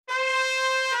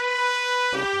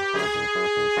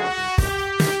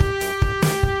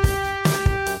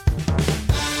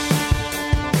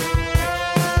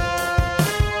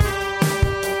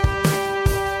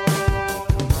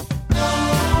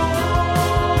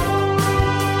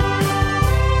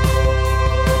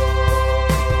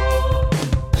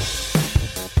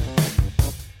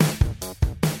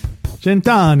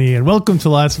Gentani, and welcome to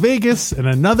Las Vegas and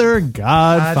another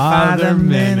Godfather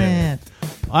Minute.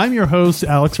 I'm your host,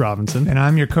 Alex Robinson. And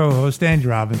I'm your co-host,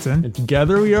 Andrew Robinson. And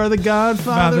together we are the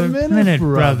Godfather Minute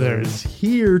Brothers,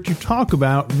 here to talk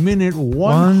about minute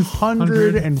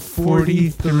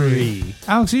 143.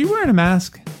 Alex, are you wearing a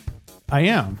mask? I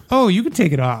am. Oh, you can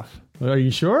take it off. Are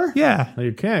you sure? Yeah.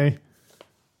 Okay.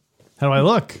 How do I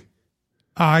look?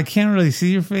 I can't really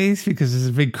see your face because there's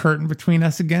a big curtain between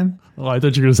us again. Oh, I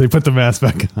thought you were going to say put the mask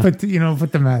back on. Put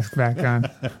the mask back on.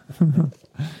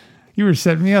 You were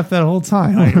setting me up that whole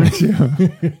time, weren't you?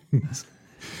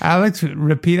 Alex,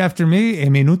 repeat after me. E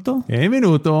minuto. E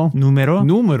minuto. Numero.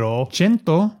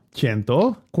 143.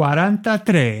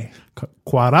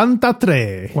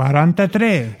 143.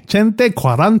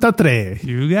 143.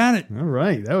 You got it. All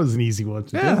right. That was an easy one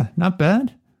to do. Yeah, not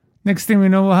bad. Next thing we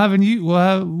know,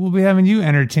 we'll be having you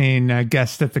entertain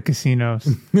guests at the casinos.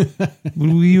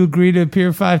 Will you agree to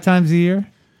appear 5 times a year?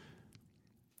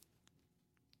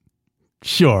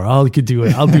 Sure, I'll do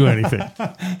it. I'll do anything.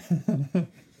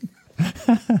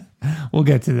 We'll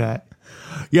get to that.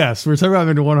 Yes, we're talking about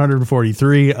minute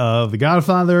 143 of The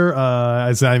Godfather.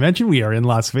 As I mentioned, we are in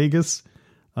Las Vegas.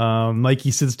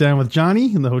 Mikey sits down with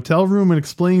Johnny in the hotel room and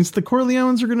explains the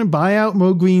Corleones are going to buy out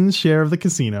Mo Green's share of the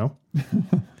casino.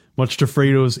 Much to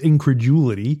Fredo's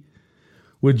incredulity.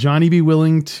 Would Johnny be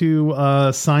willing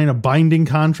to sign a binding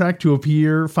contract to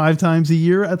appear 5 times a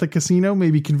year at the casino?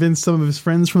 Maybe convince some of his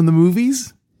friends from the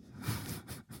movies?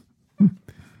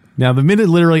 Now, the minute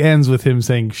literally ends with him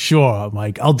saying, sure,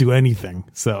 Mike, I'll do anything.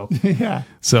 So, yeah.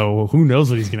 So who knows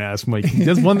what he's going to ask Mike.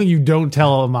 That's one thing you don't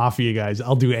tell mafia guys.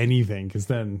 I'll do anything, because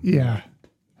then... Yeah.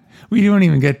 We don't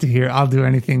even get to hear, I'll do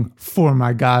anything for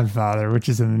my Godfather, which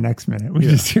is in the next minute. We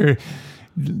just hear...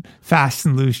 fast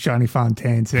and loose Johnny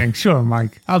Fontaine saying, sure,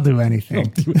 Mike, I'll do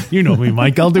anything. You know me,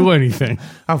 Mike, I'll do anything.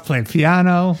 I'll play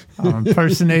piano. I'll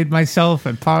impersonate myself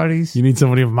at parties. You need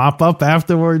somebody to mop up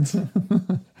afterwards?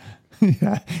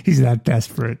 Yeah, he's that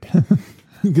desperate.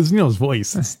 Because you know his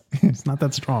voice. It's not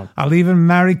that strong. I'll even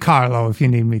marry Carlo if you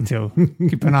need me to.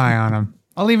 Keep an eye on him.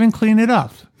 I'll even clean it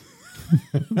up.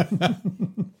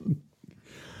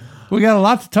 We got a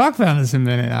lot to talk about in this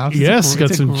minute, Alex. Yes,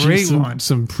 got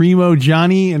some primo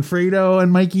Johnny and Fredo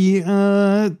and Mikey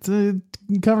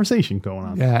conversation going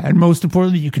on. Yeah, and most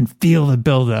importantly, you can feel the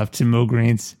build-up to Mo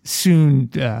Green's soon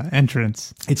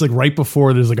entrance. It's like right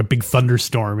before there's like a big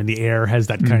thunderstorm and the air has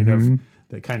that kind of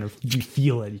you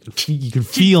feel it. You can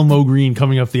feel Mo Green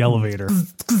coming up the elevator.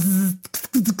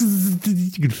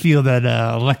 You can feel that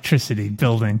electricity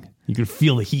building. You can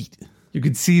feel the heat. You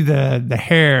could see the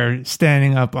hair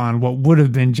standing up on what would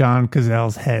have been John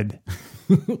Cazale's head.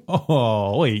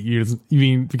 Oh, wait. You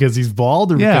mean because he's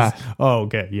bald? Or yeah. Because, oh,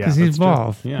 okay. Yeah. Because he's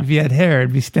bald. Yeah. If he had hair,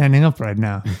 it'd be standing up right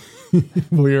now.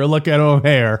 Well, you're looking at him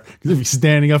hair because he'd be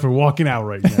standing up and walking out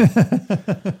right now.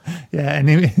 Yeah, and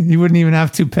he wouldn't even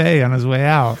have toupee on his way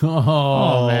out.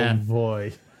 Oh man.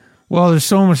 Boy. Well, there's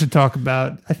so much to talk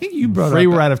about. I think you brought up...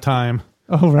 we're out of time.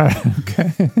 Oh, right.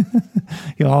 Okay.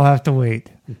 You'll all have to wait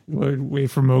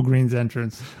for Mo Green's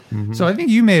entrance. Mm-hmm. So I think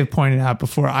you may have pointed out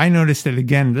before, I noticed it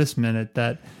again this minute,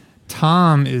 that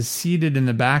Tom is seated in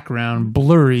the background,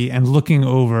 blurry, and looking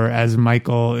over as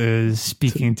Michael is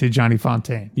speaking to Johnny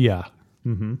Fontaine. Yeah.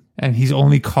 Mm-hmm. And he's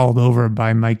only called over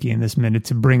by Mikey in this minute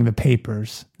to bring the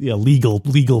papers. Yeah, legal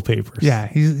papers. Yeah,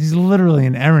 he's literally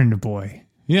an errand boy.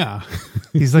 Yeah.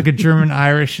 He's like a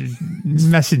German-Irish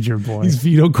messenger boy. He's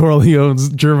Vito Corleone's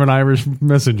German-Irish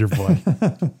messenger boy.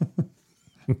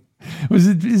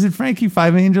 Is it Frankie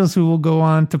Five Angels who will go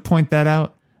on to point that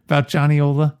out about Johnny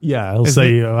Ola? Yeah, he'll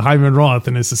say Hyman Roth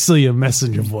and his Sicilian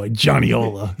messenger boy, Johnny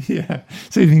Ola. Yeah.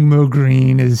 So you think Mo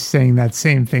Green is saying that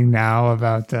same thing now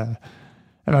about the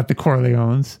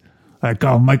Corleones? Like,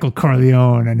 oh, Michael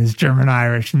Corleone and his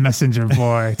German-Irish messenger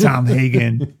boy, Tom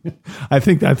Hagen. I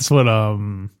think that's what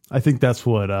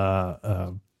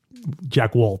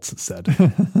Jack Waltz said.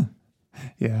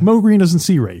 Yeah. Mo Green doesn't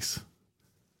see race.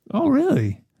 Oh,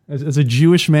 really? As a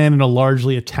Jewish man in a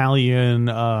largely Italian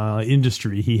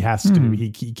industry, he has to.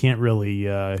 He can't really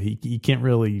he can't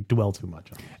really dwell too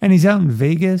much on it. And he's out in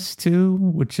Vegas too,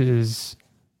 which is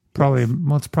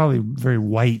probably very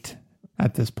white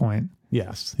at this point.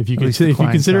 Yes, if you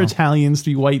consider Italians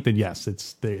to be white, then yes,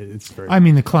 it's very. I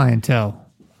mean the clientele.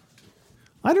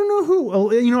 I don't know who.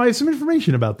 Well, I have some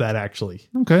information about that actually.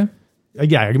 Okay.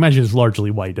 Yeah, I imagine it's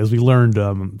largely white, as we learned.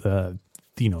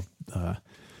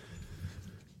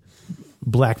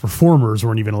 Black performers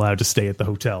weren't even allowed to stay at the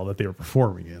hotel that they were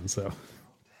performing in. So,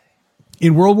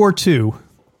 in World War II,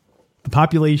 the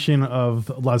population of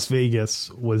Las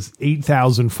Vegas was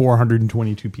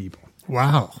 8,422 people.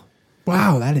 Wow,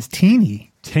 that is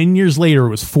teeny. 10 years later, it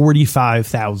was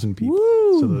 45,000 people.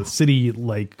 Woo. So the city,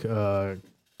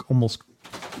 almost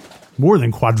more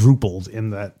than quadrupled in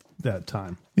that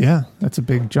time. Yeah, that's a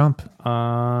big jump. In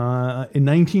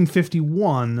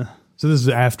 1951, so this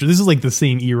is like the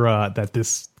same era that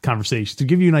this conversation, to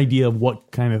give you an idea of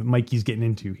what kind of Mikey's getting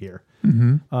into here.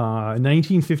 Mm-hmm. In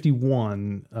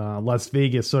 1951, Las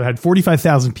Vegas, so it had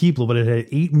 45,000 people, but it had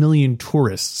 8 million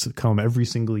tourists come every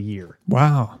single year.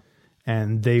 Wow.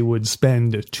 And they would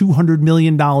spend $200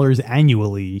 million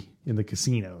annually in the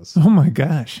casinos. Oh my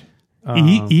gosh.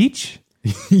 Each?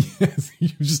 Yes,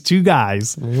 just two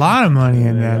guys. A lot of money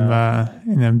in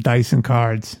them dice and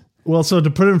cards. Well, so to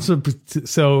put him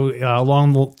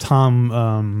along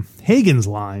Tom Hagen's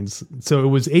lines, so it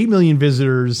was 8 million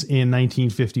visitors in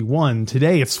 1951.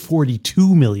 Today, it's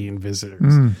 42 million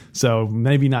visitors. So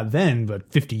maybe not then,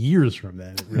 but 50 years from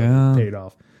then, it really paid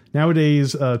off.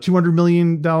 Nowadays, $200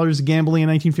 million gambling in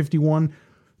 1951,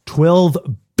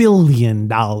 $12 billion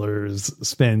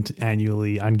spent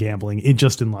annually on gambling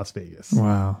just in Las Vegas.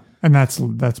 Wow. And that's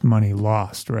money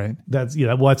lost, right? That's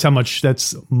how much,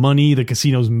 that's money the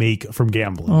casinos make from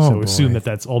gambling. Oh, so boy. assume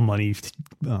that's all money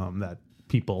that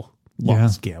people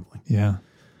lost gambling. Yeah.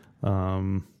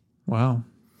 Wow.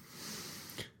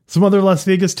 Some other Las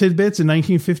Vegas tidbits. In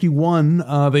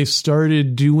 1951, they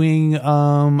started doing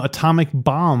atomic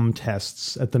bomb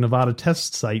tests at the Nevada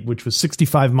test site, which was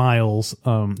 65 miles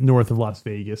north of Las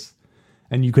Vegas.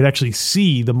 And you could actually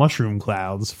see the mushroom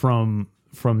clouds from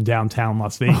downtown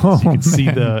Las Vegas. You could see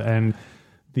the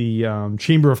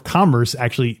Chamber of Commerce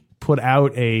actually put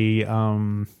out a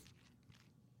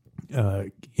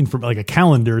a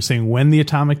calendar saying when the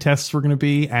atomic tests were going to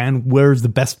be and where's the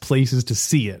best places to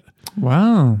see it.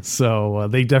 Wow. So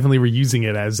they definitely were using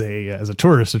it as a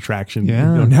tourist attraction.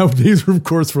 Yeah. Nowadays, of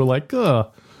course, we're like, I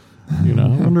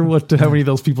wonder how many of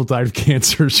those people died of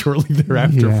cancer shortly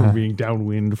thereafter from being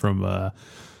downwind from.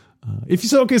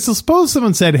 So suppose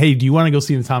someone said, "Hey, do you want to go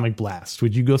see an atomic blast?"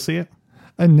 Would you go see it?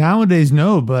 Nowadays,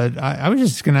 no, but I was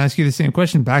just going to ask you the same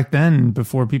question. Back then,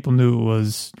 before people knew it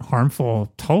was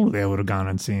harmful, totally I would have gone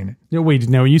and seen it. No, wait,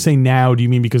 now when you say now, do you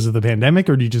mean because of the pandemic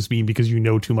or do you just mean because you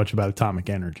know too much about atomic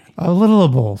energy? A little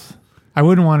of both. I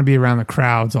wouldn't want to be around the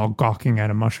crowds all gawking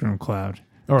at a mushroom cloud.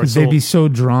 Because they'd be so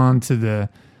drawn to the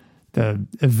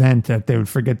event that they would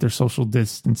forget their social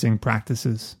distancing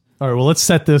practices. All right, well, let's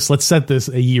set this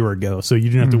a year ago, so you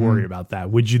didn't have to worry about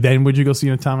that. Would you go see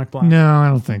an atomic blast? No, I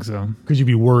don't think so. Because you'd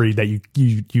be worried that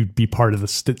you'd be part of the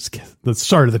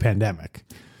start of the pandemic.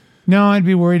 No, I'd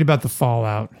be worried about the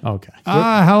fallout. Okay.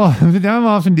 How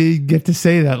often do you get to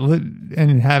say that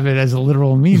and have it as a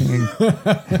literal meaning?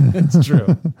 It's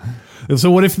true. So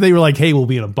what if they were like, "Hey, we'll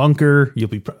be in a bunker.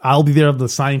 I'll be there." The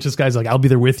scientist guys I'll be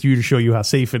there with you to show you how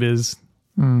safe it is.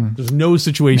 There's no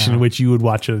situation in which you would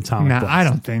watch an atomic blast. I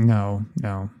don't think. No.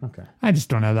 Okay. I just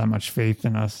don't have that much faith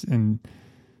in us in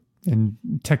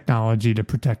technology to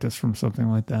protect us from something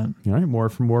like that. All right, more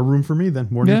room for me then.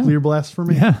 More nuclear blasts for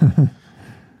me. Yeah.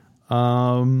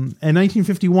 And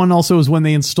 1951 also is when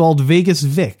they installed Vegas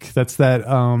Vic. That's that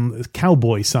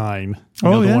cowboy sign. The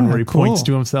one where he points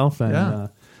to himself. And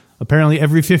apparently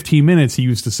every 15 minutes he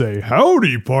used to say,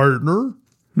 "Howdy, partner."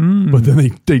 But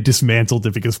then they dismantled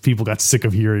it because people got sick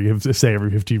of hearing him say every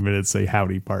 15 minutes, say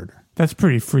 "Howdy, partner." That's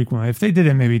pretty frequent. If they did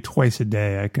it maybe twice a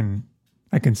day, I can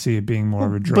see it being more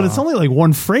of a draw. But it's only like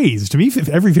one phrase. To me,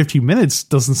 every 15 minutes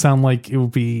doesn't sound like it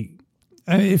would be.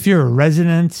 If you're a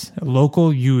resident, a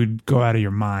local, you would go out of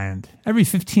your mind. Every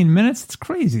 15 minutes, it's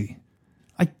crazy.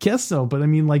 I guess so, but I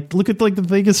mean, look at the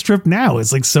Vegas Strip now.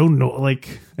 It's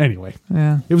anyway.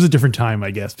 Yeah, it was a different time,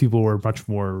 I guess. People were much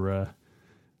more.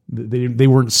 They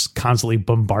weren't constantly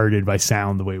bombarded by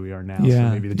sound the way we are now. Yeah,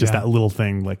 so maybe just that little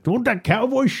thing, like, "Won't that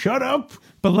cowboy shut up?"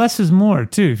 But less is more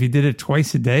too. If you did it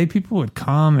twice a day, people would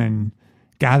come and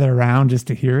gather around just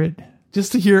to hear it.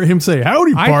 Just to hear him say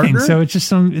 "Howdy, partner." I think so. It's just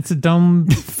it's a dumb,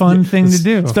 fun thing to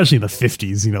do. Especially in the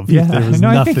 50s, there was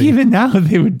nothing. I think even now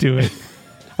they would do it.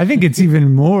 I think it's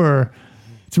even more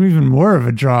of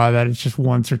a draw that it's just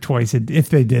once or twice. If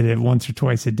they did it once or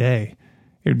twice a day,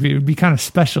 it would be kind of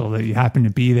special that you happen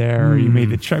to be there or you made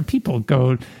the trip. People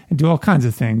go and do all kinds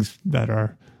of things that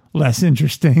are less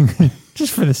interesting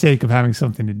just for the sake of having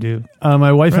something to do.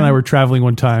 My wife and I were traveling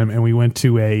one time and we went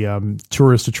to a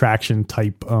tourist attraction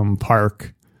type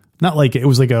park not like it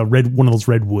was like one of those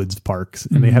redwoods parks,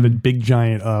 and they had a big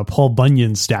giant Paul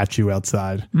Bunyan statue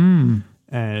outside.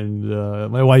 And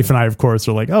my wife and I, of course,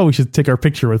 are like, oh, we should take our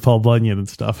picture with Paul Bunyan and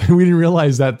stuff. And we didn't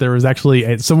realize that there was actually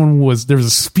there was a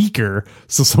speaker.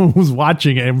 So someone was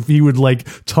watching it, and he would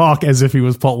like talk as if he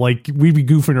was Paul. Like we'd be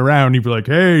goofing around. He'd be like,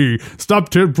 hey,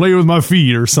 stop playing with my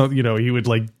feet or something. You know, he would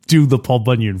like do the Paul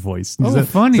Bunyan voice.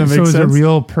 Funny. So it was a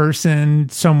real person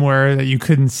somewhere that you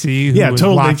couldn't see. Who was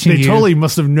totally. Watching They totally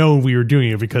must have known we were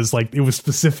doing it because like it was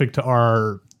specific to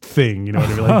our thing, you know what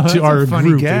I mean? Like to our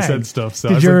group, gag. They said stuff. So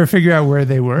did you ever figure out where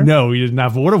they were? No, we didn't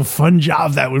have. What a fun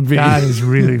job that would be. That is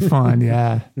really fun.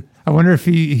 Yeah, I wonder if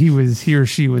he or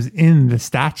she was in the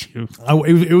statue.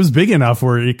 It was big enough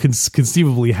where it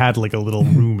conceivably had like a little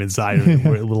room inside of it, a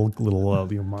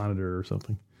little monitor or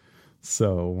something.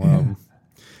 So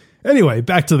anyway,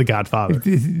 back to The Godfather.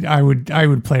 I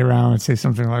would play around and say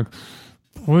something like,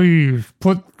 please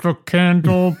put the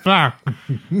candle back.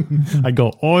 I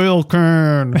go, oil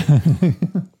can.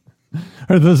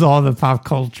 Are those all the pop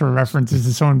culture references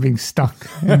to someone being stuck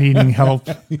and needing help?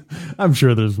 I'm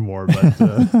sure there's more,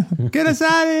 but get us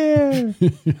out of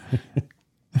here.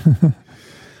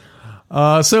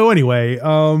 So anyway,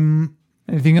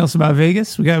 anything else about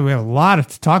Vegas? We have a lot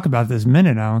to talk about this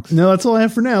minute, Alex. No, that's all I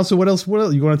have for now. So what else?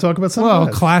 You want to talk about something? Well,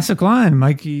 classic line.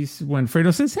 Mikey, when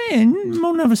Fredo says, hey,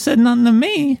 Mo never said nothing to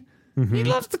me. He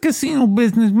loves the casino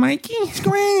business, Mikey.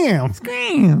 Scram.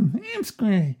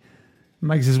 Scram.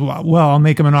 Mike says, well, I'll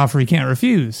make him an offer he can't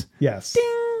refuse. Yes.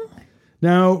 Ding.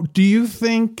 Now, do you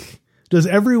think,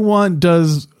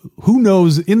 who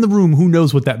knows in the room, who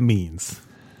knows what that means?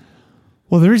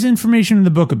 Well, there is information in the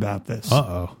book about this.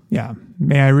 Uh-oh. Yeah.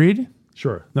 May I read?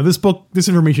 Sure. Now, this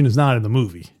information is not in the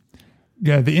movie.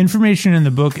 Yeah, the information in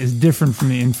the book is different from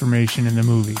the information in the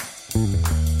movie.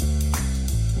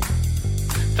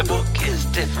 The book is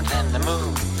different than the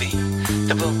movie.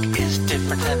 The book is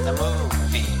different than the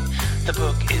movie. The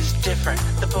book is different.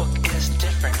 The book is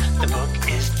different. The book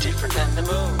is different than the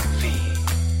movie.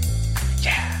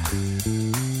 Yeah.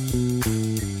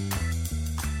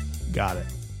 Got it.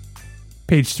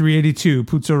 Page 382,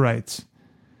 Puzo writes,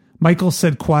 Michael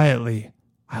said quietly,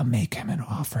 I'll make him an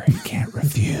offer he can't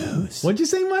refuse. What'd you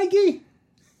say, Mikey?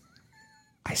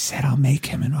 I said I'll make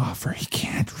him an offer he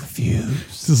can't refuse.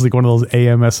 This is like one of those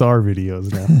AMSR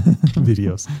videos now.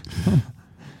 Videos.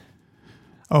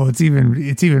 Oh, it's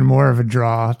even more of a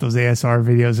draw. Those ASR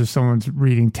videos of someone's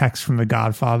reading text from the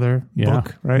Godfather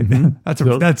book, right?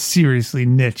 Mm-hmm. That's seriously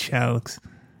niche, Alex.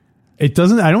 It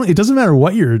doesn't matter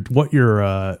what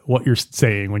you're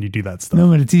saying when you do that stuff. No,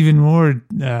 but it's even more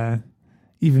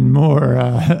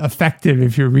effective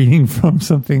if you're reading from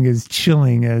something as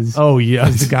chilling as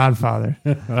The Godfather.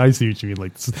 I see what you mean.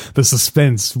 Like the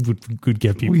suspense would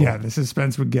get people. Yeah, the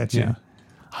suspense would get you. Yeah.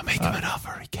 I'll make him an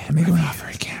offer he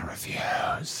can't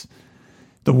refuse.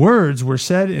 The words were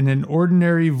said in an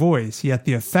ordinary voice, yet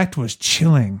the effect was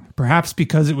chilling, perhaps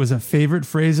because it was a favorite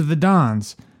phrase of the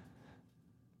Dons.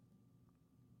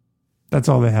 That's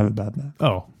all they have about that.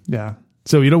 Oh. Yeah.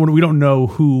 So we don't know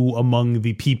who among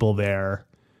the people there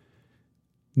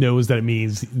knows that it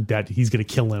means that he's going to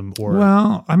kill him, or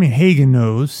well, I mean, Hagen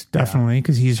knows definitely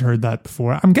because he's heard that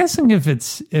before. I'm guessing if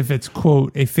it's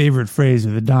quote a favorite phrase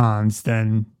of the Dons,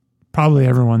 then probably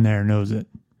everyone there knows it.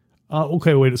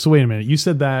 Okay, wait a minute. You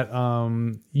said that.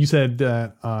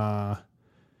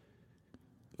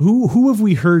 Who have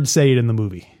we heard say it in the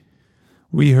movie?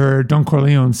 We heard Don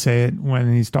Corleone say it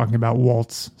when he's talking about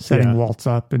Waltz, setting Waltz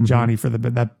up, and Johnny for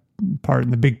that part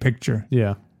in the big picture.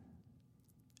 Yeah.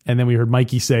 And then we heard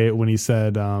Mikey say it when he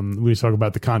said, when he talking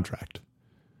about the contract.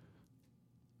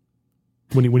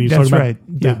 When he was talking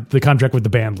about the contract with the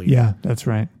band leader. Yeah, that's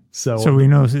right. So we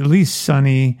know at least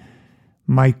Sonny,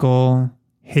 Michael,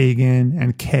 Hagen,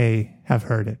 and Kay have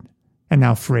heard it. And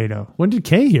now Fredo. When did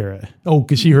Kay hear it? Oh,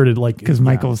 because she heard it because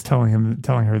Michael's telling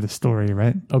her the story,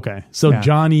 right? Okay. So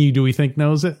Johnny, do we think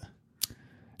knows it?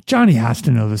 Johnny has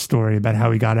to know the story about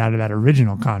how he got out of that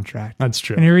original contract. That's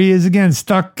true. And here he is again,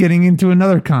 stuck getting into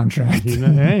another contract. He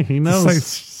knows.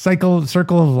 It's like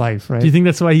circle of life, right? Do you think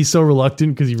that's why he's so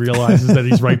reluctant? Because he realizes that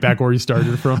he's right back where he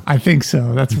started from? I think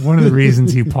so. That's one of the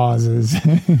reasons he pauses.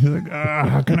 He's like,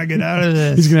 how can I get out of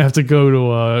this? He's going to have to go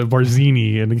to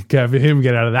Barzini and have him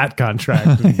get out of that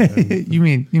contract. You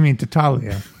mean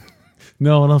Tatalia?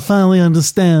 No, and I'm finally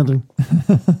understanding.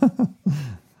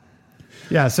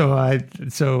 Yeah, so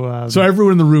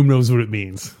everyone in the room knows what it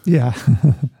means. Yeah,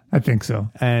 I think so.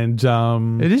 And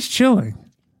it is chilling.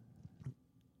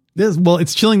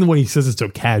 It's chilling the way he says it so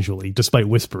casually, despite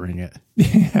whispering it.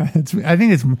 Yeah, I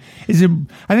think it's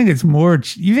more.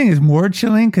 You think it's more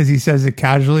chilling because he says it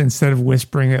casually instead of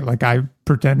whispering it like I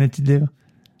pretended to do?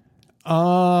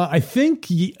 I think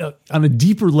on a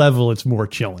deeper level, it's more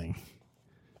chilling.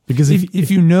 Because if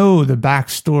you know the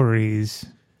backstories,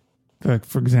 like,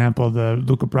 for example, the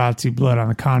Luca Brasi blood on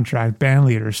the contract band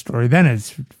leader story, then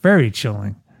it's very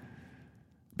chilling.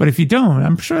 But if you don't,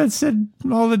 I'm sure it said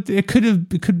all that it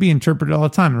could be interpreted all the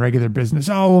time in regular business.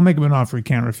 Oh, we'll make him an offer he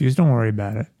can't refuse. Don't worry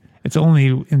about it. It's only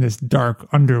in this dark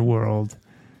underworld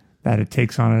that it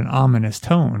takes on an ominous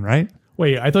tone, right?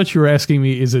 Wait, I thought you were asking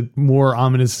me, is it more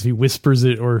ominous if he whispers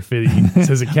it or if he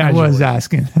says it casually? I was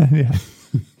asking. Yeah.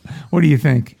 What do you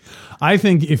think? I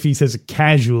think if he says it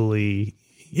casually,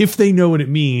 if they know what it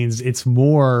means, it's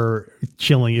more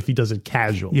chilling if he does it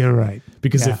casually. You're right.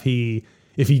 Because if he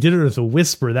did it with a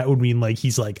whisper, that would mean like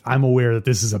he's like, I'm aware that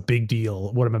this is a big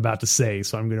deal, what I'm about to say,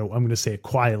 so I'm gonna say it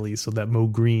quietly so that Mo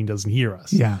Green doesn't hear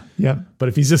us. Yeah. Yep. But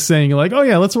if he's just saying like, oh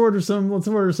yeah, let's order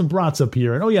some brats up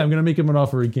here, and oh yeah, I'm gonna make him an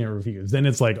offer he can't refuse, then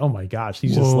it's like, oh my gosh,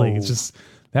 he's just like, it's just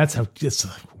that's how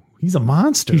he's a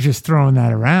monster. He's just throwing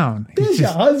that around. He's your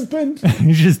husband.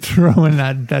 He's just throwing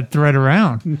that thread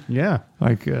around. Yeah.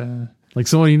 Like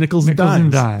so many nickels and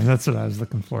dimes. That's what I was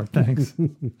looking for. Thanks.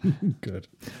 Good.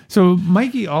 So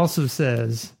Mikey also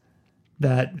says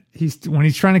that when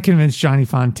he's trying to convince Johnny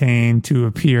Fontaine to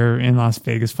appear in Las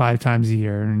Vegas 5 times a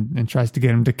year and tries to get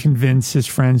him to convince his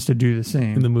friends to do the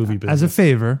same in the movie business as a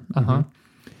favor.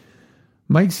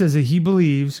 Mike says that he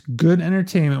believes good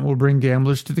entertainment will bring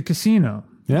gamblers to the casino.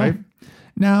 Yeah. Right?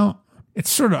 Now, it's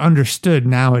sort of understood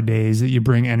nowadays that you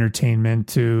bring entertainment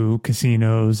to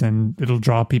casinos and it'll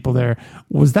draw people there.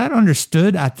 Was that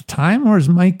understood at the time, or is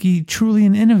Mikey truly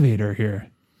an innovator here?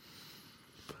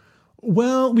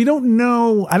 Well, we don't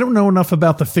know. I don't know enough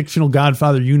about the fictional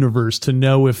Godfather universe to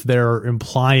know if they're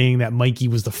implying that Mikey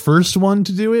was the first one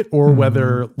to do it or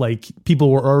whether like people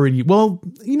were already, well,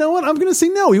 you know what? I'm going to say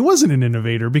no, he wasn't an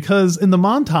innovator, because in the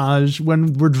montage,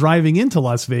 when we're driving into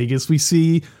Las Vegas, we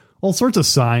see all sorts of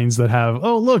signs that have,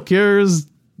 oh, look, here's,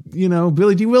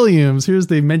 Billy D. Williams.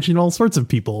 They mentioned all sorts of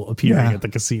people appearing at the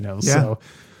casino. Yeah.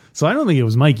 So I don't think it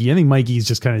was Mikey. I think Mikey's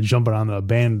just kind of jumping on the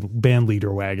band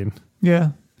leader wagon.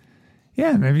 Yeah.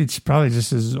 Yeah, maybe it's probably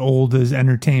just as old as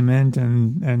entertainment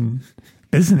and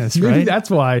business, right? Maybe that's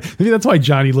why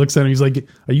Johnny looks at him. He's like,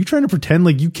 "Are you trying to pretend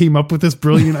like you came up with this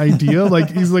brilliant idea?" Like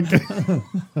he's like,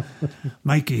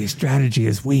 Mikey, strategy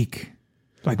is weak,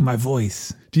 like my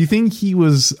voice. Do you think he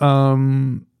was?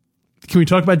 Can we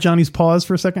talk about Johnny's pause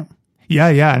for a second? Yeah,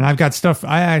 and I've got stuff.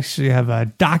 I actually have a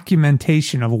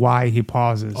documentation of why he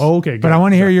pauses. Oh, okay, but I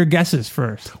want to hear your guesses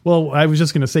first. Well, I was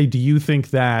just going to say, do you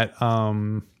think that?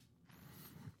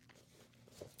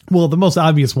 Well, the most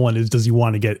obvious one is, does he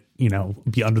want to get,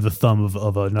 be under the thumb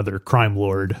of another crime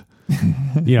lord?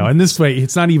 And this way,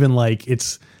 it's not even like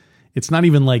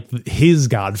his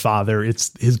Godfather.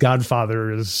 It's his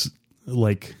Godfather is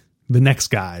like the next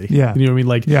guy. Yeah. You know what I mean?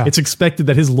 Like, it's expected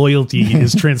that his loyalty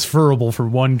is transferable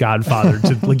from one Godfather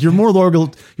to like, you're loyal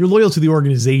to the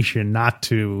organization, not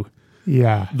to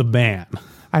the man.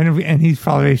 I know, and he's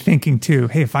probably thinking too,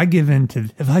 hey, if I give in to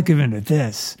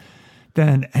this,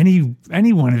 then any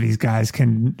one of these guys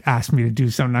can ask me to do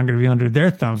something. I'm going to be under their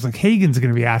thumbs. Like Hagen's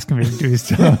going to be asking me to do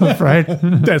stuff, right?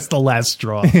 That's the last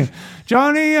straw.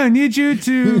 Johnny, I need you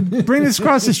to bring this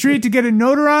across the street to get it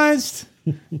notarized.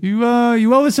 You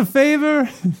owe us a favor.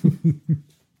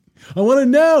 I want to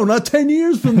know, not 10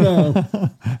 years from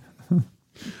now.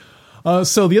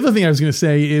 So the other thing I was going to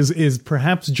say is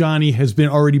perhaps Johnny has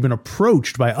already been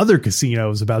approached by other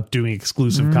casinos about doing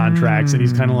exclusive contracts, and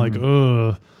he's kind of like,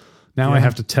 ugh. Now I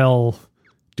have to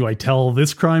do I tell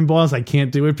this crime boss I can't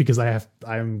do it because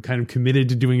I'm kind of committed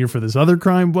to doing it for this other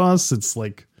crime boss? It's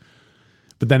like,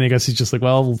 but then I guess he's just like,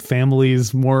 well, family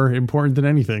is more important than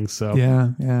anything. So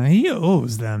yeah. He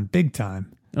owes them big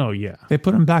time. Oh yeah. They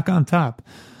put him back on top.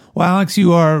 Well, Alex,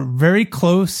 you are very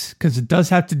close because it does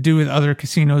have to do with other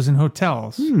casinos and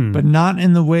hotels, but not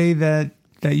in the way that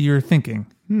you're thinking.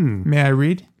 May I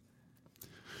read?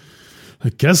 I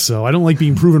guess so. I don't like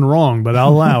being proven wrong, but I'll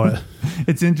allow it.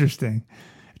 It's interesting.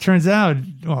 It turns out,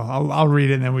 well, I'll read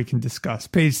it and then we can discuss.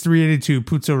 Page 382,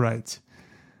 Puzo writes,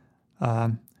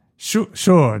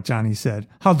 Sure, Johnny said.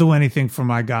 I'll do anything for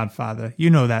my Godfather. You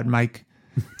know that, Mike.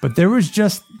 But there was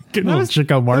just...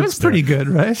 Chico Marx. That was pretty good,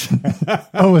 right?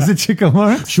 Oh, was it Chico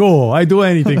Marx? Sure, I do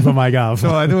anything for my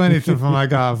Godfather. Sure, I do anything for my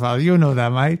Godfather. You know that,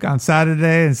 Mike. On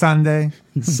Saturday and Sunday.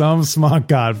 Some smart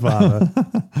Godfather.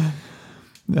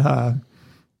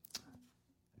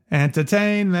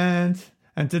 Entertainment.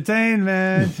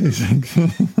 He's like,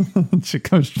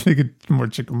 Chico's thinking more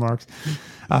Chico Marx.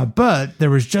 But there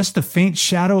was just a faint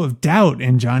shadow of doubt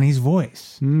in Johnny's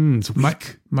voice. It's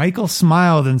weak. Michael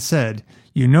smiled and said,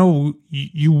 you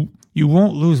You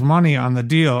won't lose money on the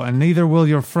deal, and neither will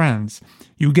your friends.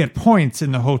 You get points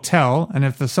in the hotel, and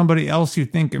if there's somebody else you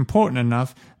think important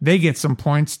enough, they get some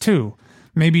points too.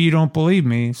 Maybe you don't believe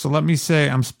me, so let me say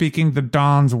I'm speaking the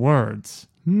Don's words.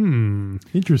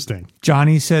 Interesting.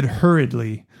 Johnny said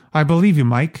hurriedly, I believe you,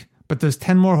 Mike, but there's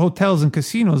 10 more hotels and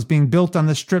casinos being built on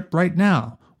the strip right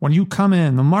now. When you come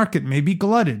in, the market may be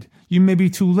glutted. You may be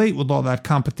too late with all that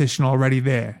competition already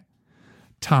there.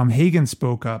 Tom Hagen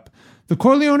spoke up. The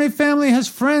Corleone family has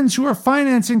friends who are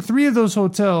financing 3 of those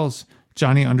hotels.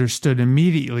 Johnny understood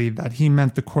immediately that he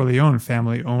meant the Corleone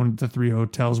family owned the 3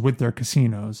 hotels with their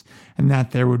casinos, and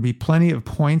that there would be plenty of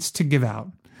points to give out.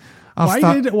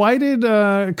 Why did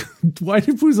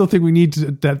Puzo think we need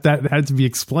to, that had to be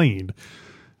explained?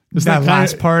 Is that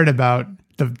last part about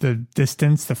the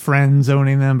distance, the friends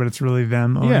owning them, but it's really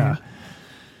them owning them?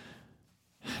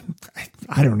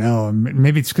 I don't know.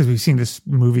 Maybe it's because we've seen this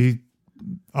movie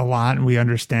a lot and we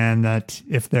understand that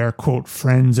if their quote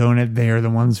friends own it, they are the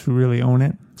ones who really own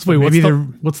it. So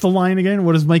wait, what's the line again?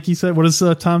 What does Mikey say? What does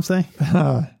Tom say?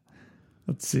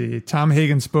 Let's see. Tom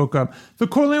Hagen spoke up. The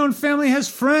Corleone family has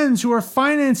friends who are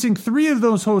financing 3 of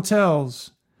those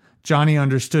hotels. Johnny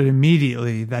understood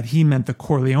immediately that he meant the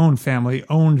Corleone family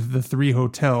owned the 3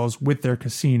 hotels with their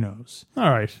casinos.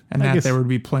 All right. And that there would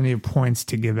be plenty of points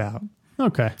to give out.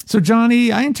 Okay. So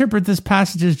Johnny, I interpret this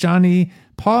passage as Johnny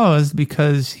paused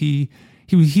because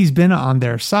he's been on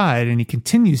their side and he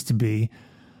continues to be,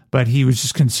 but he was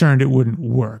just concerned it wouldn't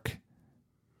work.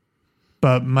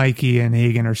 But Mikey and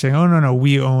Hagen are saying, oh, no,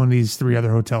 we own these 3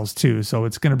 other hotels too, so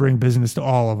it's going to bring business to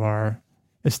all of our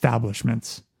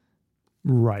establishments.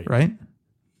 Right. Right?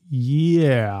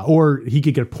 Yeah. Or he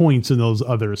could get points in those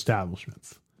other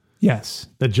establishments. Yes.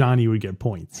 That Johnny would get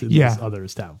points in those other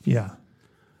establishments. Yeah.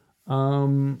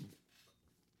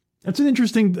 It's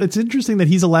interesting that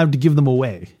he's allowed to give them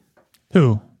away.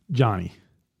 Who? Johnny.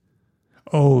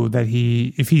 Oh, that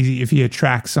if he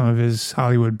attracts some of his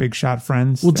Hollywood big shot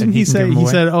friends. Well, didn't he say he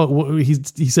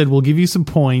said we'll give you some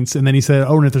points, and then he said,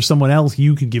 oh, and if there's someone else,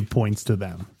 you could give points to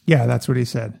them. Yeah, that's what he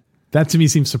said. That to me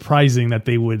seems surprising that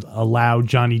they would allow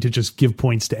Johnny to just give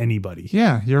points to anybody.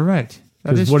 Yeah, you're right.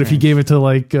 Because what if he gave it to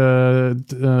like Barzini?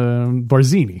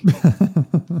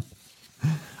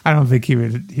 I don't think he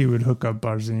would hook up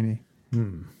Barzini.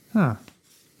 Huh.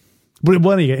 But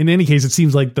in any case, it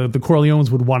seems like the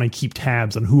Corleones would want to keep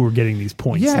tabs on who are getting these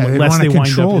points, unless they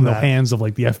wind up in the hands of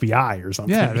like the FBI or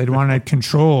something. Yeah, they'd want to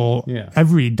control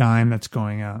every dime that's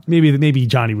going out. Maybe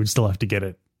Johnny would still have to get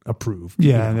it approved.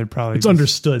 Yeah, they'd probably. It's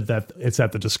understood that it's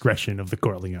at the discretion of the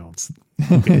Corleones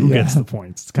who gets the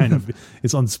points. It's kind of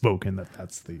it's unspoken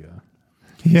that's the.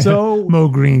 Yeah. So Mo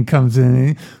Green comes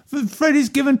in. Freddie's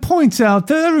giving points out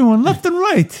to everyone left and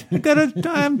right.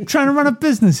 I'm trying to run a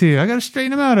business here. I got to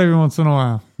straighten him out every once in a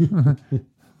while.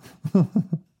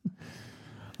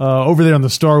 Over there on the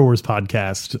Star Wars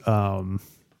podcast,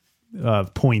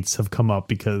 points have come up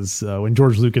because when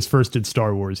George Lucas first did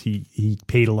Star Wars, he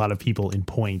paid a lot of people in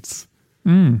points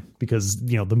because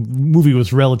the movie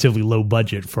was relatively low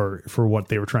budget for what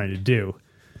they were trying to do.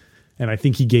 And I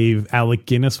think he gave Alec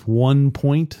Guinness 1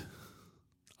 point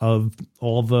of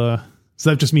all the. So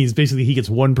that just means basically he gets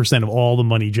 1% of all the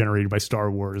money generated by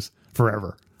Star Wars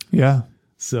forever. Yeah.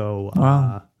 So,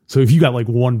 so if you got like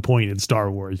 1 point in Star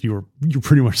Wars, you're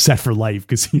pretty much set for life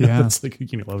because that's like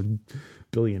 $1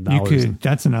 billion.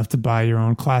 That's enough to buy your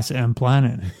own Class M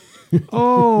planet.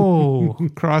 Oh,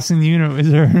 crossing the universe!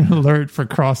 Is there an alert for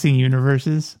crossing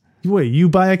universes? Wait, you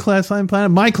buy a Class M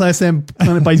planet? My Class M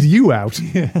planet buys you out.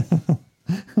 Yeah.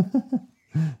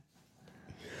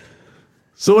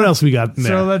 So what else we got in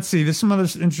there? So let's see. There's some other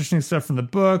interesting stuff from the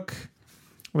book.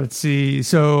 Let's see.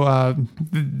 So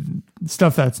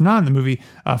stuff that's not in the movie.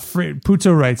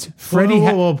 Puzo writes, Freddie...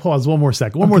 Pause one more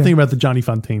second. One more thing about the Johnny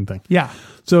Fontaine thing. Yeah.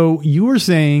 So you were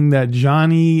saying that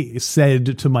Johnny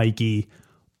said to Mikey,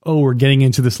 oh, we're getting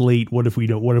into this late. What if we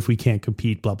don't? What if we can't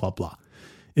compete? Blah, blah, blah.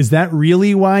 Is that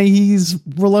really why he's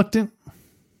reluctant?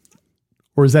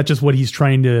 Or is that just what he's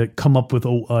trying to come up with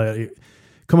a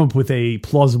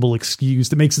plausible excuse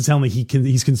that makes it sound like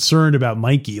he's concerned about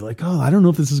Mikey? Like, oh, I don't know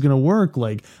if this is going to work.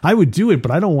 Like, I would do it, but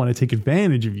I don't want to take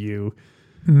advantage of you.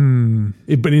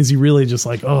 But is he really just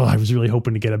like, oh, I was really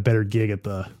hoping to get a better gig at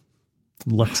the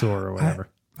Luxor or whatever?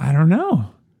 I don't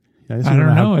know. I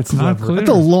don't know. It's not clear. That's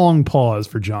a long pause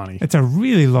for Johnny. It's a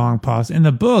really long pause. In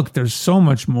the book, there's so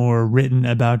much more written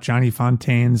about Johnny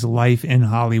Fontaine's life in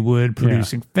Hollywood,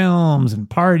 producing films and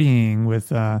partying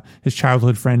with his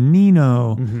childhood friend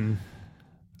Nino.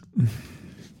 Mm-hmm.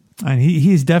 And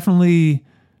he's definitely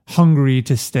hungry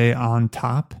to stay on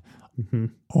top,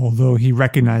 although he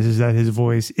recognizes that his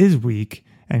voice is weak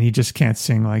and he just can't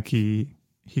sing like he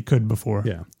could before.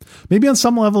 Yeah. Maybe on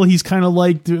some level, he's kind of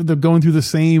like they're going through the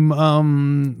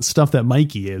same stuff that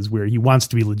Mikey is, where he wants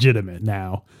to be legitimate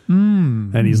now.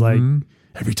 And he's like,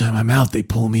 every time I'm out, they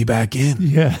pull me back in.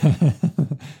 Yeah.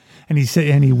 And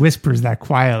he whispers that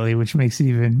quietly, which makes it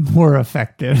even more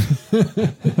effective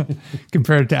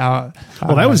compared to out.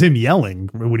 Well, that was him yelling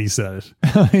when he said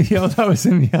it. Yeah, that was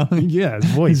him yelling. Yeah, his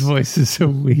voice. His voice is so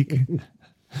weak.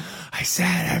 I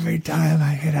said every time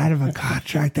I get out of a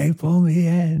contract, they pull me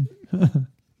in. What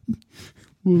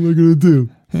am I gonna do?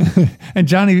 And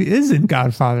Johnny is in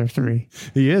Godfather 3.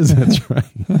 He is. That's right.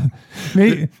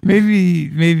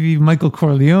 maybe Michael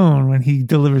Corleone, when he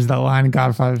delivers that line in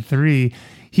Godfather 3,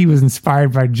 he was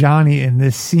inspired by Johnny in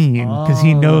this scene because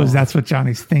he knows that's what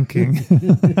Johnny's thinking.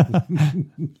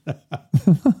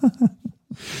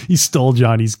 He stole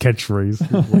Johnny's catchphrase.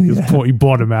 He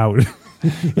bought him out.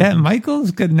 Yeah,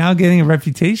 Michael's now getting a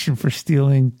reputation for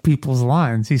stealing people's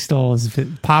lines. He stole his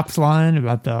Pop's line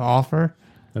about the offer.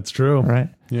 That's true. Right?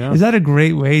 Yeah. Is that a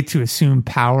great way to assume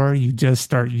power? You just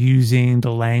start using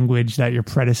the language that your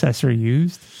predecessor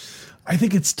used? I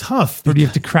think it's tough. Or do you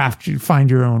have to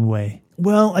find your own way?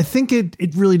 Well, I think it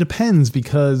really depends,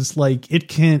 because like it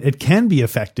can be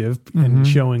effective in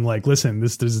showing like, listen,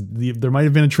 there might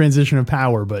have been a transition of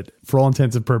power, but for all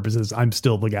intents and purposes, I'm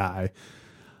still the guy.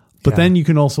 But then you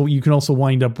can also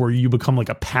wind up where you become like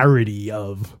a parody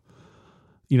of,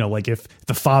 like if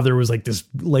the father was like this,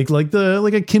 like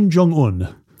a Kim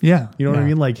Jong-un. Yeah. You know what I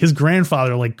mean? Like his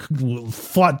grandfather like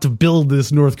fought to build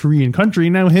this North Korean country.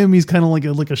 Now he's kind of like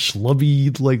a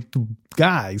schlubby like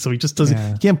guy. So he just doesn't,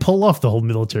 he can't pull off the whole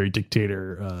military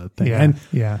dictator thing.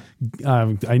 Yeah.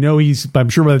 And I know I'm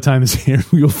sure by the time this aired,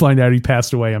 you'll find out he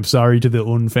passed away. I'm sorry to the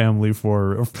Un family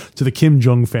to the Kim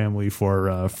Jong family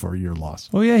for your loss.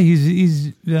 Oh yeah.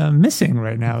 He's missing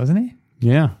right now, isn't he?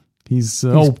 Yeah. He's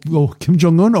Kim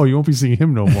Jong-un. Oh, you won't be seeing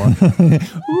him no more.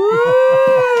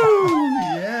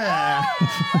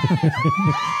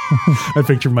 I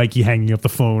picture Mikey hanging up the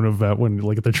phone of when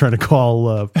they're trying to call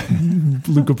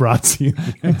Luca Brasi.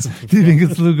 Do you think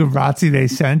it's Luca Brasi they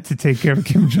sent to take care of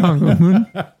Kim Jong-un?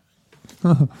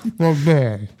 Well,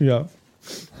 there. Yeah.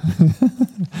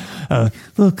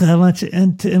 Look, I want you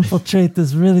to infiltrate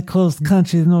this really close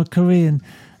country, North Korea.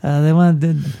 They want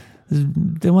to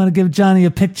give Johnny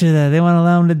a picture there. They want to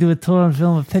allow him to do a tour and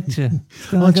film a picture. It's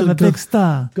going to give him a big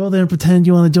star. Go there and pretend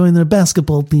you want to join their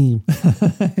basketball team.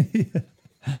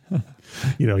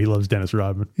 He loves Dennis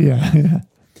Rodman. Yeah.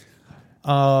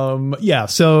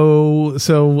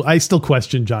 So I still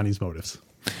question Johnny's motives.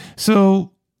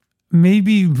 So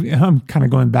maybe I'm kind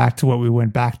of going back to what we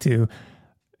went back to.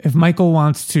 If Michael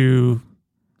wants to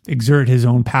exert his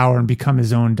own power and become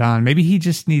his own Don, maybe he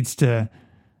just needs to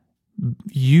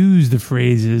use the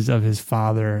phrases of his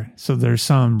father so there's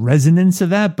some resonance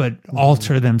of that, but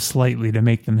alter them slightly to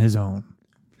make them his own.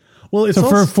 Well, it's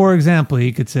for example,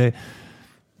 he could say,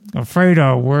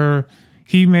 Alfredo,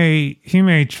 he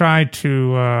may try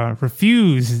to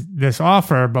refuse this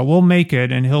offer, but we'll make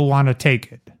it and he'll want to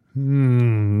take it. What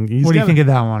do you think of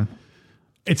that one?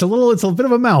 It's a bit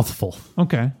of a mouthful.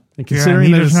 Okay. And considering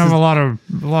he doesn't have a lot of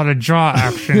jaw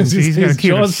action, so he's going to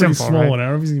keep it simple. Small, right? and I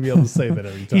don't know if he's going to be able to say that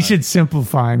every time. He should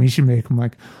simplify him. He should make him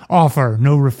like offer,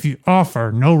 no refuse.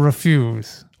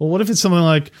 Well, what if it's something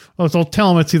like, so I'll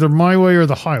tell him it's either my way or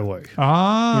the highway.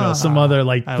 Some other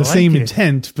the same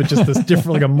intent, but just this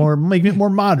different, making it more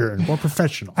modern, more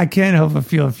professional. I can't help but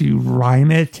feel if you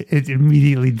rhyme it, it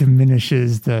immediately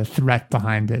diminishes the threat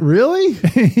behind it. Really?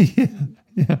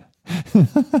 Yeah.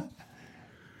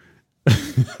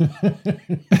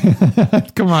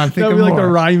 Come on, think that would be more. like a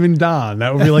Ryman Don.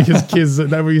 That would be like his kids.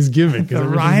 That would be his gimmick. The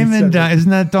Ryman Don, isn't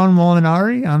that Don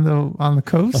Molinari on the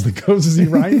coast? On the coast, is he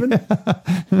Ryman?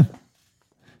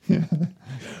 Yeah.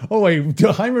 Oh wait,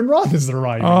 Hyman Roth is the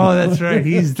Ryman. Oh, that's right.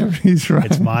 He's right.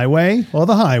 It's my way or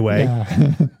the highway.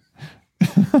 Yeah.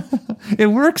 It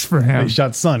works for him. They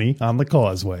shot Sonny on the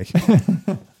causeway.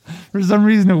 For some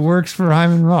reason, it works for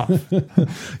Hyman Roth. You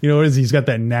know what it is? He's got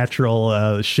that natural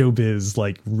showbiz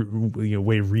way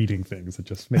of reading things that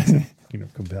just makes it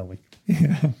compelling.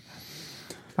 Yeah.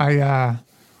 I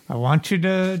want you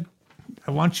to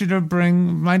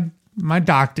bring my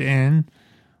doctor in,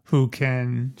 who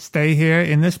can stay here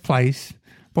in this place.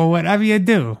 But whatever you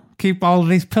do, keep all of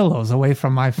these pillows away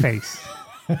from my face.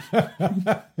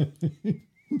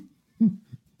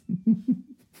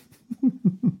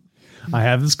 I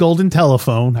have this golden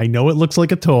telephone. I know it looks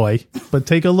like a toy, but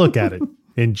take a look at it.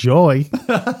 Enjoy.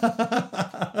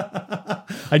 I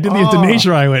did the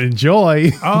intonation. I went,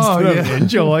 enjoy. Oh, yeah.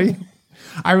 Enjoy.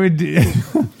 I would.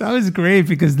 That was great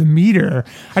because the meter.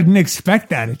 I didn't expect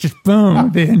that. It just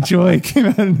boom. The enjoy came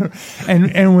out.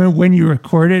 And when you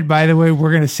record it, by the way,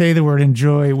 we're gonna say the word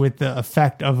enjoy with the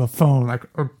effect of a phone, like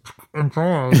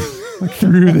enjoy, like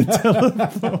through the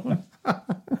telephone.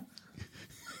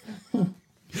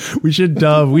 We should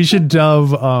dub, in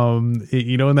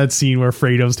that scene where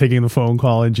Fredo's taking the phone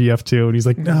call in GF2 and he's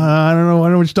like, nah, I don't know what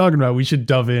you're talking about. We should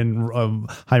dub in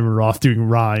Hyman Roth doing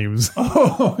rhymes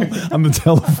on the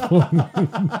telephone.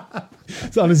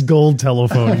 It's on his gold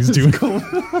telephone. He's doing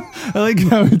I like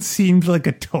how it seems like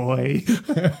a toy.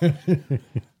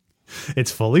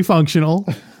 It's fully functional.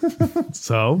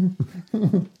 So.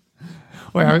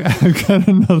 Wait, I've got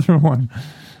another one.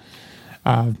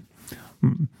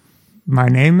 My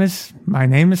name is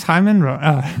Hyman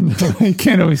Roth. I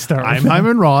can't always start. I'm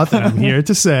Hyman Roth, and I'm here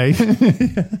to say,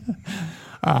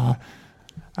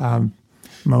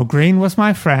 Mo Green was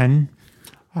my friend.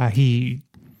 He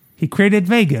created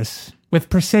Vegas with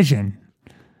precision.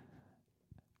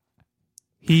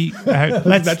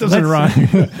 That doesn't rhyme.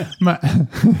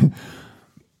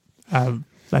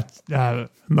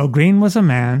 Mo Green was a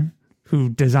man who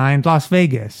designed Las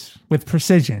Vegas with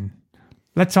precision.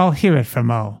 Let's all hear it from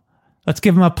Mo. Let's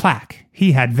give him a plaque.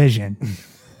 He had vision.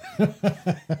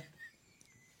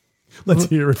 Let's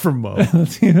hear it from Mo.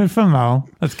 Let's hear it from Mo.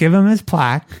 Let's give him his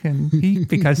plaque, and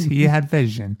because he had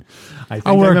vision. I think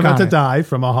I'm about to die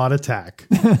from a heart attack.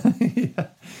 Yeah.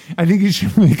 I think you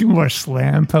should make it more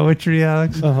slam poetry,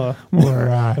 Alex. More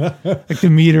like the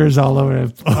meters all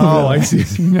over. Oh, I see.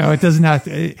 It doesn't have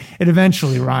to. It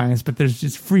eventually rhymes, but there's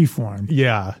just free form.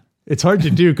 Yeah. It's hard to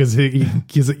do because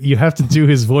you have to do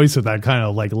his voice with that kind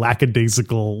of like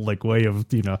lackadaisical like way of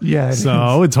Yeah.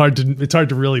 So it's hard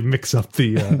to really mix up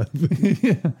the.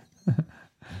 Yeah.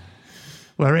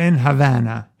 We're in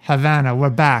Havana.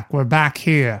 We're back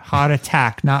here. Heart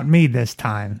attack, not me this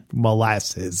time.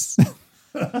 Molasses.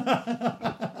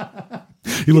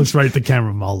 He looks right at the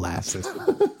camera. Molasses.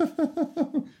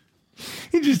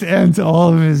 He just ends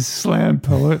all of his slam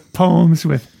poems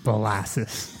with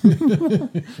molasses.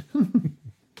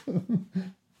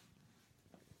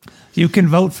 You can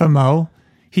vote for Mo.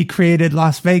 He created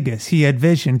Las Vegas. He had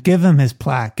vision. Give him his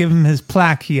plaque.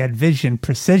 He had vision.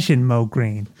 Precision, Mo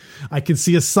Green. I can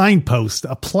see a signpost,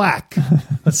 a plaque,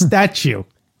 a statue.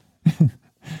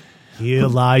 Here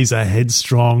lies a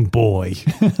headstrong boy.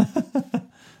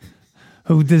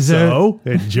 Who deserves... So,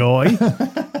 enjoy.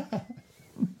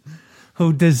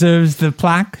 Who deserves the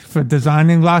plaque for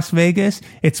designing Las Vegas?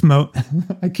 It's Mo.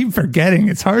 I keep forgetting.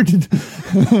 It's hard to.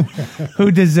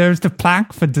 Who deserves the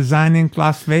plaque for designing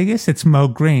Las Vegas? It's Mo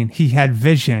Green. He had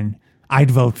vision. I'd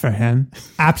vote for him.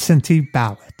 Absentee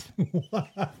ballot.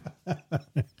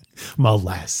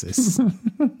 Molasses.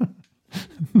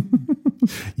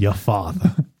 Your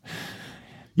father.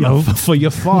 For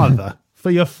your father. For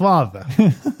your father.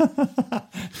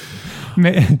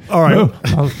 All right.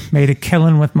 Made a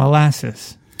killing with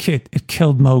molasses. It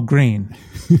killed Mo Green.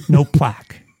 No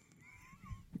plaque.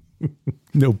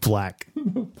 No plaque.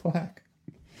 No plaque.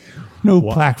 No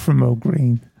plaque for Mo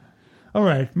Green. All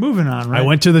right, moving on. Right? I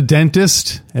went to the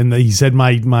dentist, and he said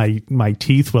my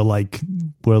teeth were like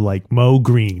Mo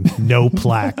Green. No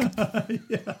plaque.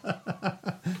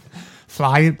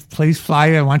 Please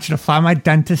fly. I want you to fly my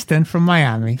dentist in from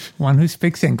Miami. One who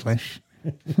speaks English.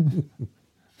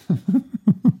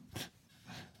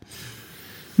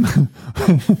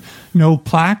 No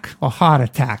plaque or heart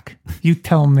attack? You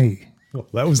tell me. Well,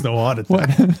 that was no heart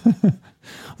attack.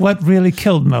 What really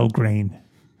killed Mo Green?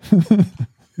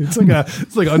 It's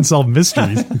like unsolved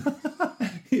mysteries.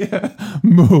 Yeah,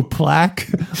 Mo plaque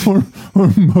or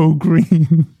Mo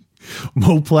Green.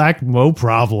 Mo plaque, Mo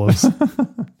problems.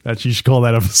 That you should call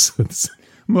that episode.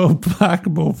 Mo plaque,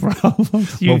 Mo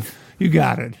problems. You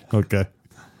got it. Okay.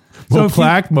 Mo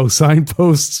plaque, Mo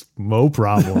signposts, Mo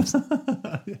problems.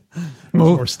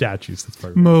 Or statues. That's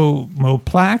part of it. Mo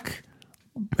plaque,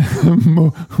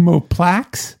 Mo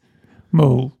plaques,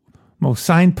 Mo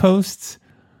signposts,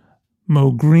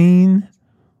 Mo Green.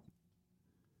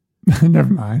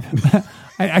 Never mind.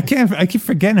 I keep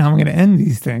forgetting how I'm going to end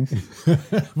these things.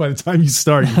 By the time you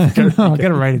start, I got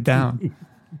to write it down.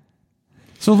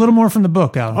 So a little more from the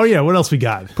book, Alex. Oh yeah, what else we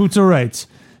got? Puzo writes,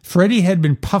 Freddie had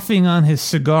been puffing on his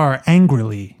cigar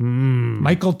angrily.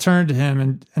 Michael turned to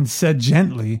him and said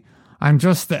gently, I'm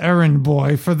just the errand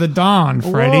boy for the Don,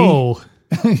 Freddie. Whoa.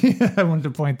 Yeah, I wanted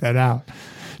to point that out.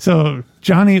 So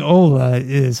Johnny Ola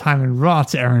is Hyman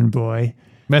Roth's errand boy.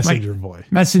 Messenger boy.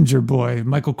 Messenger boy.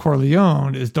 Michael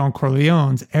Corleone is Don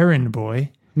Corleone's errand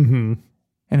boy. Mm-hmm.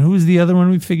 And who's the other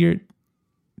one we figured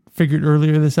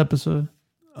earlier this episode?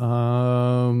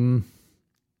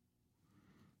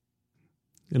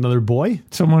 Another boy?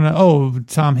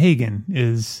 Tom Hagen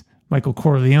is Michael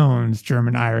Corleone's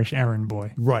German-Irish errand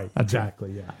boy. Right.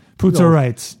 Exactly, yeah. Puzo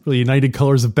writes. Really United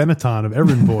Colors of Benetton of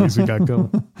errand boys we got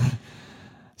going.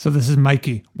 So this is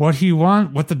Mikey. What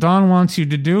the Don wants you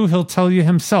to do, he'll tell you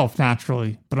himself,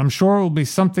 naturally. But I'm sure it will be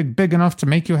something big enough to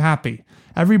make you happy.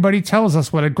 Everybody tells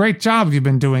us what a great job you've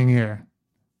been doing here.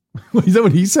 Is that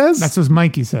what he says? That's what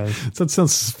Mikey says. That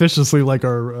sounds suspiciously like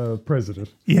our president.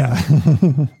 Yeah.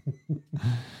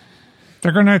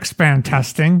 They're going to expand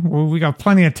testing. Well, we got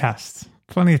plenty of tests.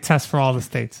 Plenty of tests for all the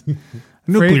states.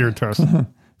 Nuclear test.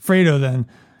 Fredo then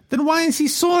why is he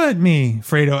sore at me?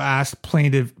 Fredo asked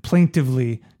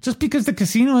plaintively. Just because the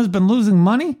casino has been losing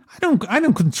money? I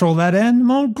don't control that end.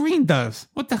 Mo Green does.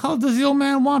 What the hell does the old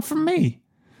man want from me?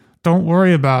 Don't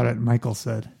worry about it, Michael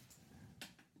said.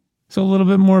 So a little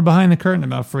bit more behind the curtain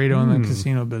about Fredo and the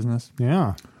casino business.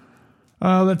 Yeah.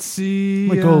 Let's see.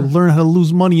 Go learn how to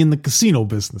lose money in the casino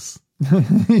business.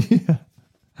 Yeah.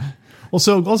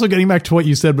 Also getting back to what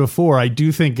you said before, I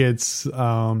do think it's,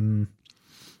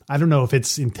 I don't know if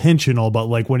it's intentional, but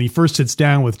like when he first sits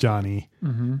down with Johnny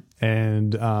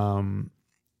and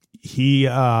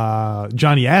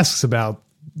Johnny asks about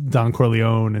Don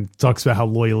Corleone and talks about how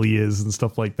loyal he is and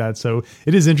stuff like that. So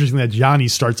it is interesting that Johnny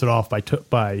starts it off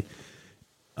by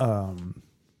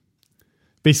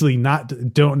basically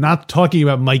not talking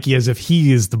about Mikey as if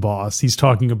he is the boss. He's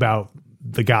talking about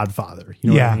the Godfather. You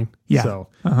know what I mean? Yeah. So,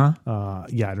 I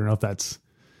don't know if that's.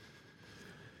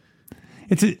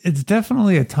 It's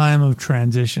definitely a time of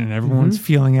transition. Everyone's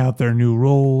feeling out their new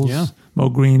roles. Yeah. Mo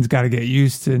Green's got to get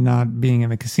used to not being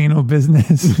in the casino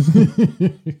business.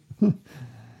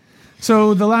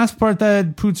 So the last part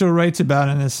that Puzo writes about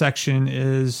in this section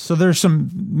is, so there's some,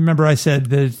 remember I said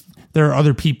that there are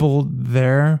other people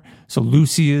there. So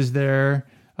Lucy is there.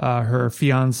 Her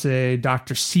fiance,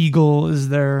 Dr. Siegel, is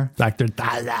there. Dr.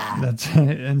 Dada. That's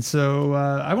right. And so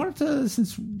I wanted to,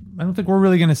 since I don't think we're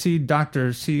really going to see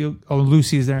Dr. Siegel,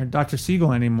 Lucy is there, Dr.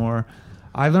 Siegel anymore,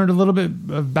 I learned a little bit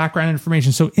of background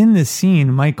information. So in this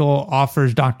scene, Michael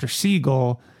offers Dr.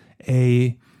 Siegel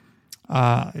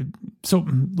so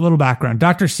little background.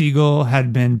 Dr. Siegel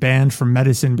had been banned from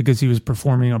medicine because he was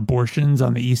performing abortions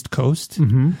on the East Coast.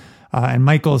 And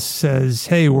Michael says,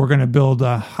 hey, we're going to build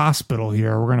a hospital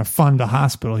here. We're going to fund a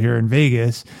hospital here in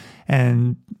Vegas.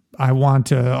 And I want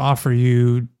to offer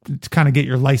you to kind of get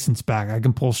your license back. I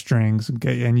can pull strings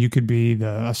and you could be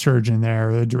a surgeon there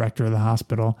or the director of the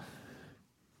hospital.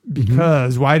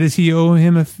 Because why does he owe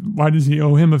him a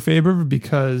favor?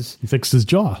 Because he fixed his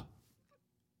jaw.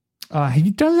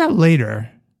 He does that later.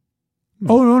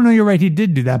 Oh, no, you're right. He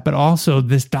did do that. But also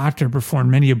this doctor performed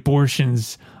many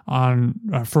abortions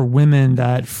for women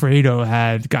that Fredo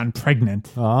had gotten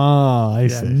pregnant. Oh, I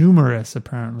see. Numerous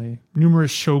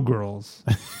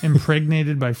showgirls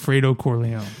impregnated by Fredo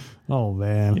Corleone. Oh,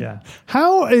 man. Yeah.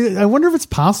 I wonder if it's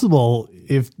possible,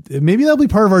 if maybe that'll be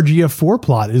part of our GF4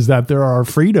 plot, is that there are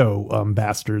Fredo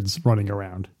bastards running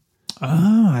around.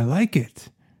 Oh, I like it.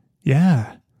 Yeah.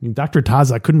 I mean, Dr.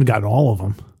 Taza couldn't have gotten all of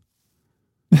them.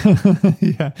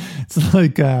 Yeah. It's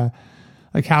like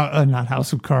how not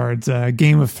House of Cards,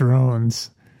 Game of Thrones.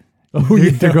 Oh,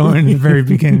 they're going in the very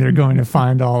beginning. They're going to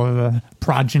find all of the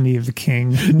progeny of the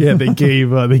king. Yeah, they gave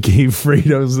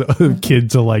Fredo's kid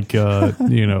to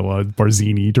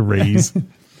Barzini to raise.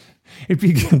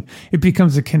 It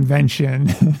becomes a convention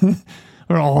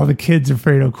where all the kids of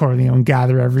Fredo Corleone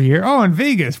gather every year. Oh, in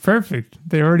Vegas, perfect.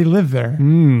 They already live there.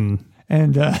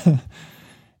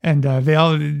 And they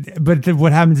all, but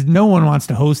what happens is no one wants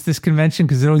to host this convention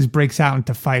because it always breaks out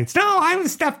into fights. No, I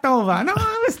was stepped over. No,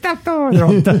 I was stepped over. They're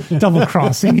all double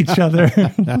crossing each other.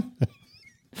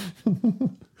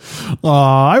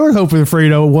 I would hope with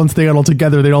Fredo, once they got all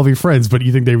together, they'd all be friends, but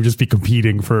you think they would just be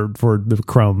competing for the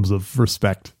crumbs of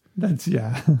respect. That's,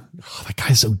 yeah. Oh, that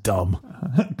guy's so dumb.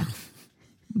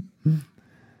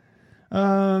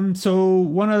 So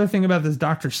one other thing about this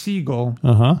Dr. Siegel.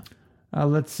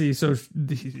 Let's see. So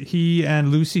he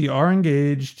and Lucy are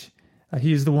engaged.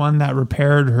 He's the one that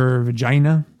repaired her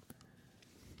vagina.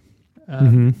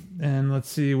 And let's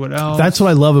see what else. That's what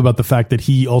I love about the fact that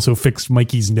he also fixed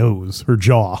Mikey's nose, her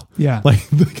jaw. Yeah. Like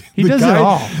he does it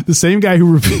all. The same guy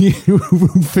who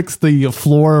fixed the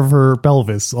floor of her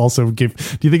pelvis also gave.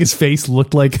 Do you think his face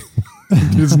looked like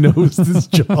his nose, his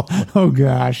jaw? Oh,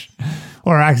 gosh.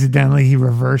 Or accidentally he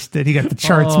reversed it. He got the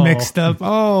charts mixed up.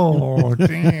 Oh,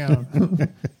 damn.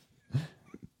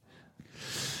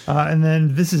 And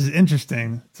then this is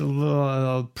interesting. It's a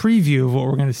little preview of what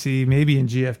we're going to see maybe in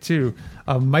GF2.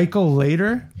 Michael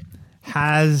later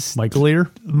has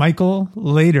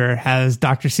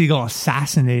Dr. Siegel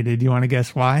assassinated. You want to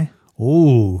guess why?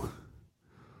 Oh,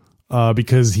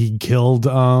 because he killed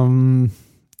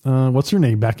what's her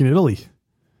name back in Italy?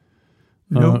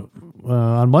 Nope.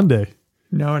 On Monday.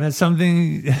 No, it has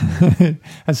something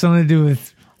to do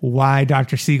with why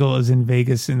Dr. Siegel is in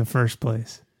Vegas in the first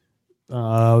place.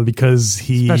 Because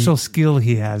he Special skill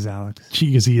he has, Alex.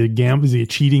 Is he a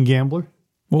cheating gambler?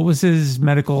 What was his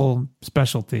medical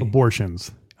specialty?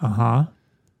 Abortions.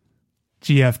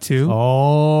 GF2.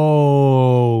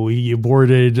 Oh, he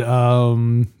aborted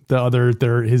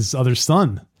his other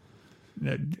son.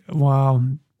 Well,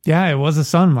 yeah, it was a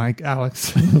son,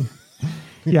 Alex.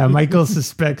 Yeah, Michael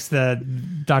suspects that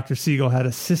Dr. Siegel had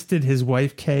assisted his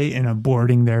wife Kay in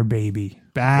aborting their baby.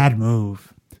 Bad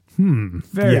move.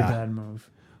 Very bad move.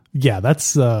 Yeah,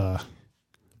 that's a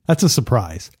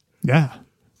surprise. Yeah.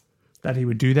 That he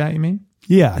would do that, you mean?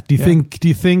 Yeah. Do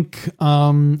you think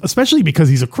especially because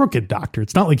he's a crooked doctor,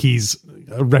 it's not like he's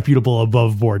a reputable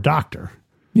above board doctor.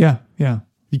 Yeah.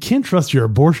 You can't trust your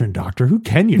abortion doctor. Who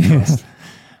can you trust?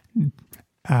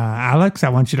 Alex, I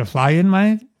want you to fly in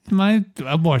my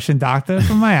abortion doctor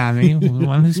from Miami,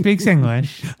 one who speaks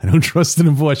English. I don't trust an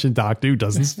abortion doctor who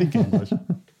doesn't speak English.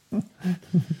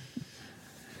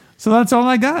 So that's all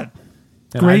I got.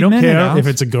 And I don't care if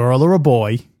it's a girl or a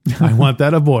boy. I want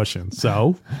that abortion.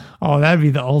 So, that'd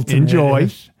be the ultimate. Enjoy.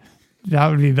 That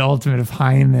would be the ultimate if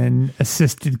Hyman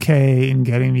assisted Kay in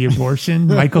getting the abortion.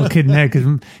 Michael could never,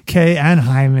 because Kay and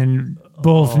Hyman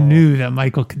both knew that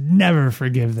Michael could never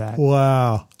forgive that.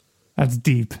 Wow. That's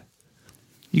deep.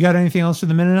 You got anything else for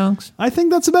the minute, Alex? I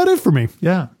think that's about it for me.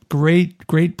 Yeah. Great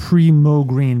Primo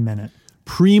Green minute.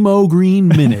 Primo Green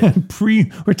minute.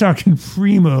 We're talking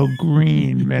Primo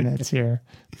Green minutes here.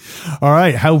 All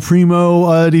right. How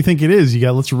primo do you think it is?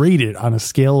 Let's rate it on a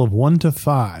scale of 1 to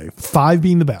 5. 5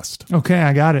 being the best. Okay,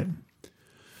 I got it.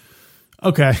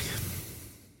 Okay.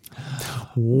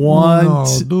 1,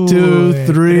 2,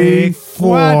 3,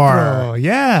 4.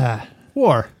 Yeah.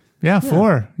 4. Yeah,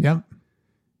 4. Yep.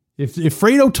 If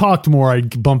Fredo talked more,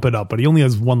 I'd bump it up, but he only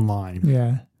has one line.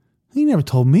 Yeah. He never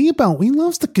told me about. He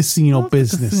loves the casino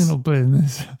business.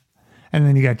 And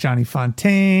then you got Johnny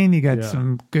Fontaine. You got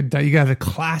some good. You got a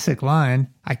classic line,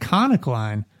 iconic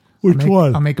line. Which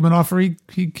one? I'll make him an offer he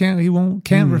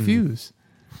can't refuse.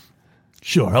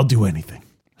 Sure, I'll do anything.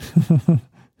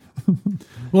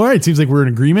 Well, all right. Seems like we're in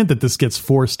agreement that this gets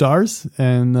 4 stars.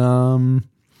 And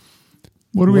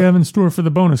what do we have in store for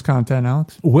the bonus content,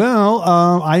 Alex? Well,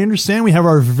 I understand we have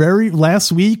our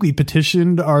last week we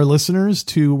petitioned our listeners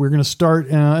we're going to start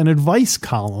an advice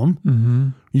column. Mm-hmm.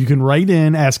 You can write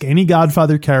in, ask any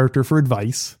Godfather character for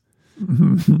advice,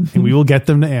 and we will get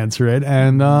them to answer it.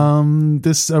 And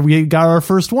we got our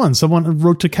first one. Someone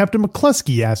wrote to Captain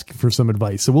McCluskey asking for some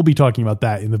advice. So we'll be talking about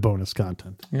that in the bonus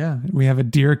content. Yeah, we have a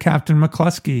Dear Captain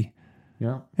McCluskey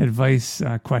advice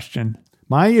question.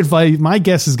 My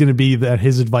guess is going to be that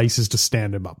his advice is to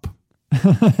stand him up.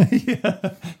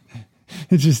 Yeah.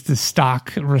 It's just the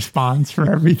stock response for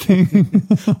everything.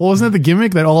 Well, isn't that the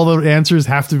gimmick that all the answers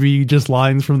have to be just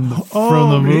lines from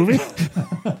the movie?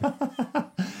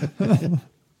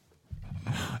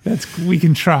 We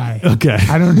can try. Okay.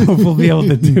 I don't know if we'll be able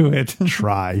to do it.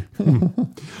 Try.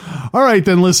 All right,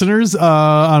 then, listeners,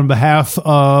 on behalf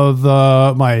of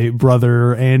my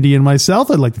brother Andy and myself,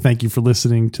 I'd like to thank you for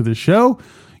listening to the show.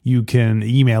 You can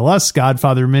email us,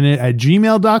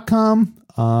 godfatherminute@gmail.com.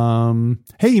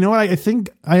 Hey, you know what? I think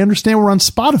I understand we're on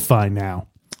Spotify now.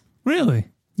 Really?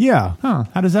 Yeah. Huh.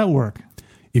 How does that work?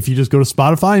 If you just go to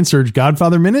Spotify and search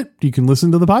Godfather Minute, you can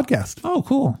listen to the podcast. Oh,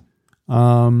 cool.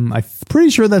 I'm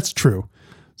pretty sure that's true.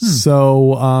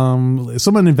 So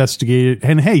someone investigated.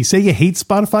 And hey, say you hate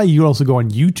Spotify, you can also go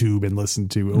on YouTube and listen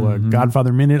to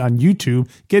Godfather Minute on YouTube.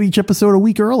 Get each episode a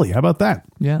week early. How about that?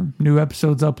 Yeah. New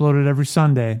episodes uploaded every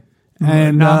Sunday.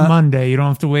 And not Monday. You don't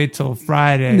have to wait till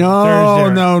Friday.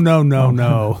 No.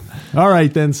 Thursday. All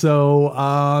right, then. So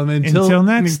until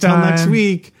next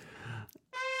week.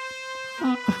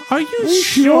 Are you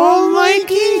sure,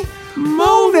 Mikey?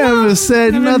 Mo never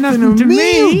said nothing to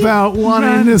me about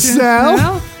wanting to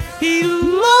sell. He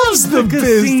loves the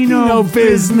casino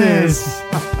business.